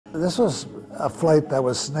This was a flight that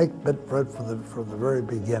was snake bit from the very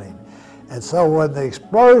beginning. And so when the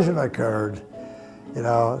explosion occurred, you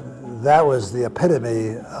know, that was the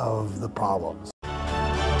epitome of the problems.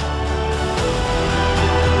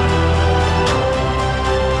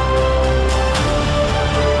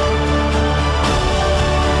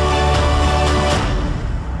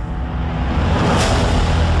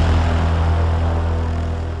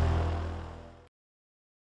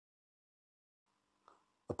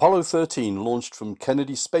 Apollo 13 launched from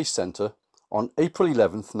Kennedy Space Center on April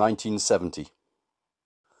 11, 1970.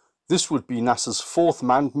 This would be NASA's fourth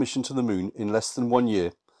manned mission to the moon in less than 1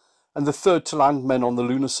 year, and the third to land men on the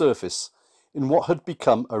lunar surface in what had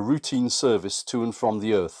become a routine service to and from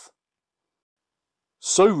the Earth.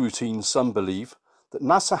 So routine, some believe, that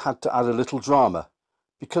NASA had to add a little drama,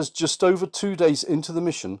 because just over 2 days into the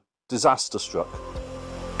mission, disaster struck.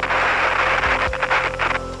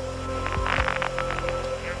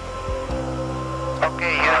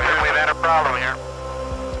 Okay, Houston, we've had a problem here.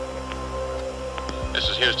 This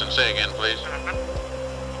is Houston. Say again, please.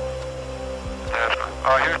 Yes,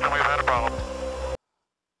 Houston, we've had a problem.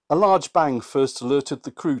 A large bang first alerted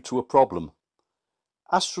the crew to a problem.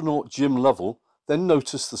 Astronaut Jim Lovell then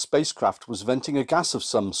noticed the spacecraft was venting a gas of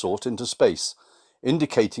some sort into space,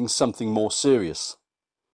 indicating something more serious.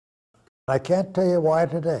 I can't tell you why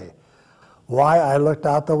today, why I looked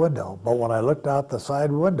out the window, but when I looked out the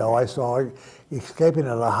side window, I saw escaping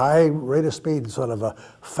at a high rate of speed, sort of a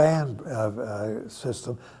fan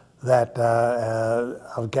system that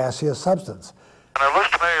of gaseous substance. And it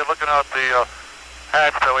looks to me, looking out the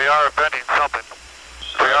hatch, that we are venting something.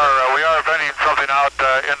 We are venting something out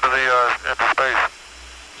into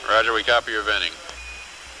space. Roger, we copy your venting.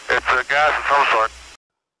 It's a gas of some sort.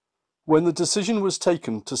 When the decision was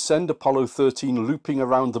taken to send Apollo 13 looping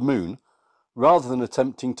around the moon, rather than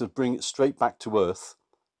attempting to bring it straight back to Earth,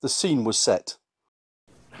 the scene was set.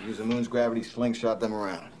 Use the moon's gravity, slingshot them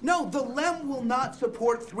around. No, the LEM will not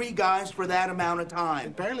support 3 guys for that amount of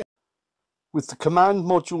time. Barely. With the command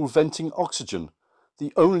module venting oxygen,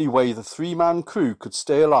 the only way the 3-man crew could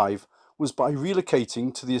stay alive was by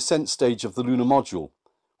relocating to the ascent stage of the lunar module,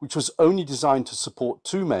 which was only designed to support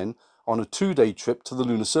 2 men on a 2-day trip to the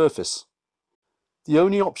lunar surface. The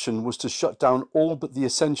only option was to shut down all but the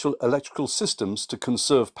essential electrical systems to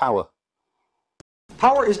conserve power.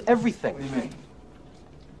 Power is everything. What do you mean?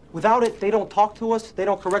 Without it, they don't talk to us, they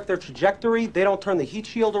don't correct their trajectory, they don't turn the heat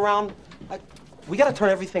shield around. We gotta turn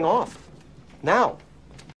everything off. Now.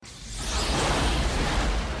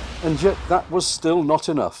 And yet that was still not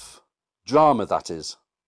enough. Drama, that is.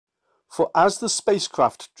 For as the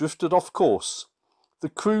spacecraft drifted off course, the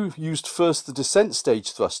crew used first the descent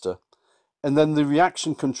stage thruster and then the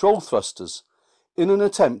reaction control thrusters in an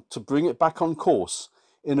attempt to bring it back on course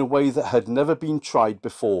in a way that had never been tried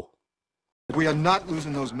before. We are not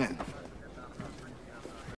losing those men.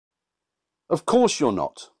 Of course you're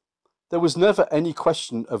not. There was never any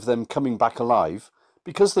question of them coming back alive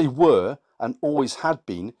because they were, and always had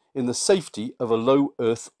been, in the safety of a low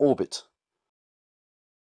Earth orbit.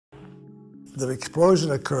 The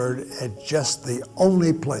explosion occurred at just the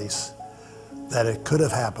only place that it could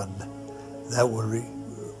have happened that would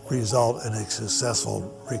result in a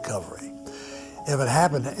successful recovery. If it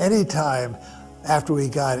happened any time after we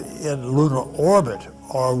got in lunar orbit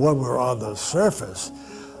or when we were on the surface,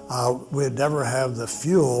 we'd never have the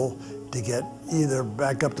fuel to get either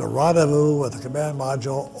back up to rendezvous with the command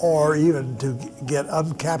module or even to get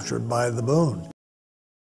uncaptured by the moon.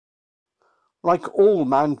 Like all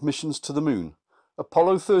manned missions to the moon,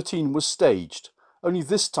 Apollo 13 was staged, only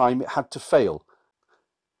this time it had to fail.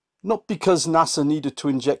 Not because NASA needed to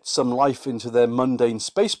inject some life into their mundane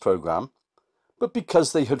space program, but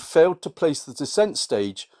because they had failed to place the descent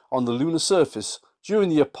stage on the lunar surface during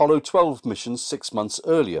the Apollo 12 mission 6 months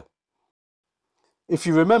earlier. If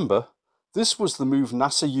you remember, this was the move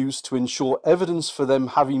NASA used to ensure evidence for them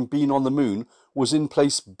having been on the moon was in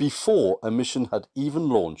place before a mission had even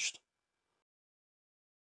launched.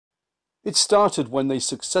 It started when they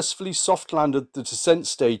successfully soft-landed the descent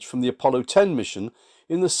stage from the Apollo 10 mission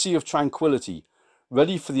in the Sea of Tranquility,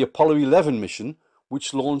 ready for the Apollo 11 mission,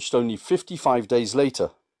 which launched only 55 days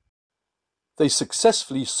later. They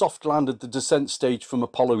successfully soft-landed the descent stage from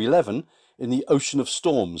Apollo 11 in the Ocean of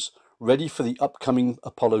Storms, ready for the upcoming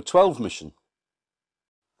Apollo 12 mission.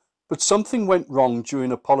 But something went wrong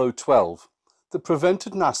during Apollo 12 that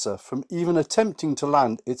prevented NASA from even attempting to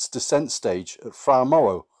land its descent stage at Fra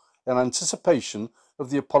Mauro in anticipation of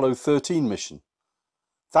the Apollo 13 mission.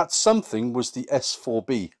 That something was the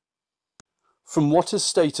S-4B. From what is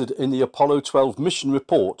stated in the Apollo 12 mission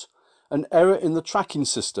report, an error in the tracking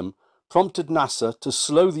system prompted NASA to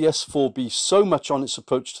slow the S-4B so much on its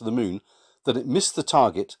approach to the Moon that it missed the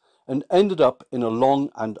target and ended up in a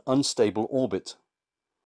long and unstable orbit.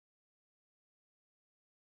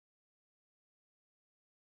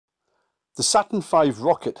 The Saturn V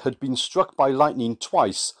rocket had been struck by lightning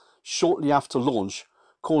twice shortly after launch,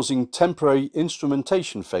 causing temporary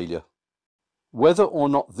instrumentation failure. Whether or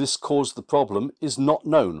not this caused the problem is not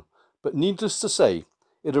known, but needless to say,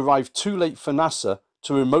 it arrived too late for NASA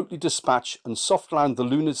to remotely dispatch and soft land the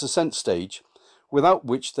lunar descent stage, without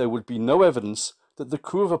which there would be no evidence that the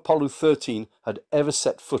crew of Apollo 13 had ever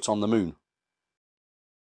set foot on the Moon.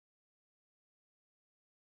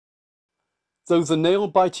 Though the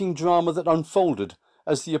nail-biting drama that unfolded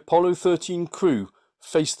as the Apollo 13 crew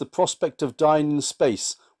faced the prospect of dying in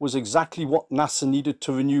space was exactly what NASA needed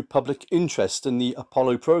to renew public interest in the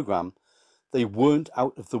Apollo program, they weren't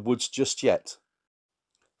out of the woods just yet.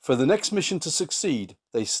 For the next mission to succeed,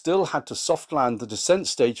 they still had to soft land the descent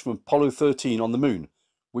stage from Apollo 13 on the Moon,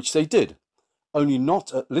 which they did, only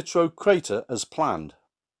not at Littrow Crater as planned.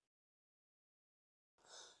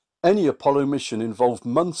 Any Apollo mission involved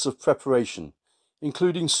months of preparation,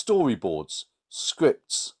 including storyboards,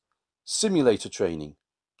 scripts, simulator training,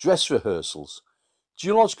 dress rehearsals,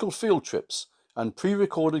 geological field trips, and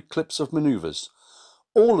pre-recorded clips of maneuvers,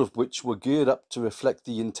 all of which were geared up to reflect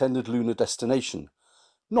the intended lunar destination,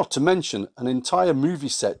 not to mention an entire movie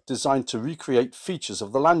set designed to recreate features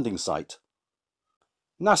of the landing site.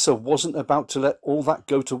 NASA wasn't about to let all that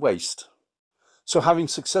go to waste. So having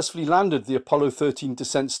successfully landed the Apollo 13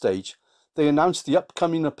 descent stage, they announced the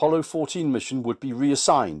upcoming Apollo 14 mission would be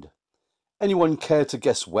reassigned. Anyone care to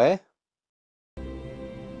guess where?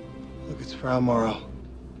 Look, it's Frau Morrow.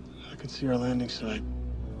 I can see our landing site.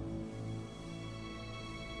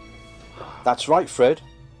 That's right, Fred.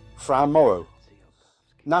 Frau Morrow.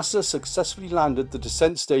 NASA successfully landed the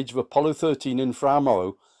descent stage of Apollo 13 in Frau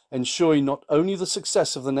Morrow, ensuring not only the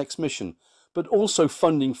success of the next mission, but also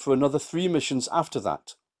funding for another 3 missions after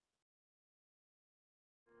that.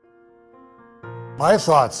 My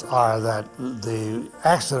thoughts are that the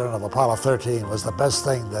accident of Apollo 13 was the best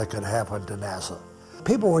thing that could happen to NASA.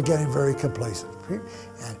 People were getting very complacent.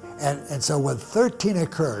 And so when 13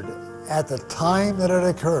 occurred, at the time that it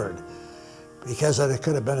occurred, because it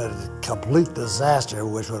could have been a complete disaster,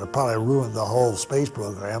 which would have probably ruined the whole space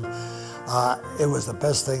program, it was the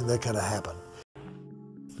best thing that could have happened.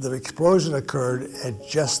 The explosion occurred at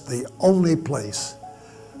just the only place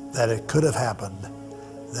that it could have happened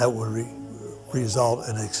that would result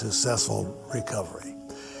in a successful recovery.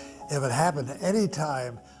 If it happened any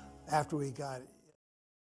time after we got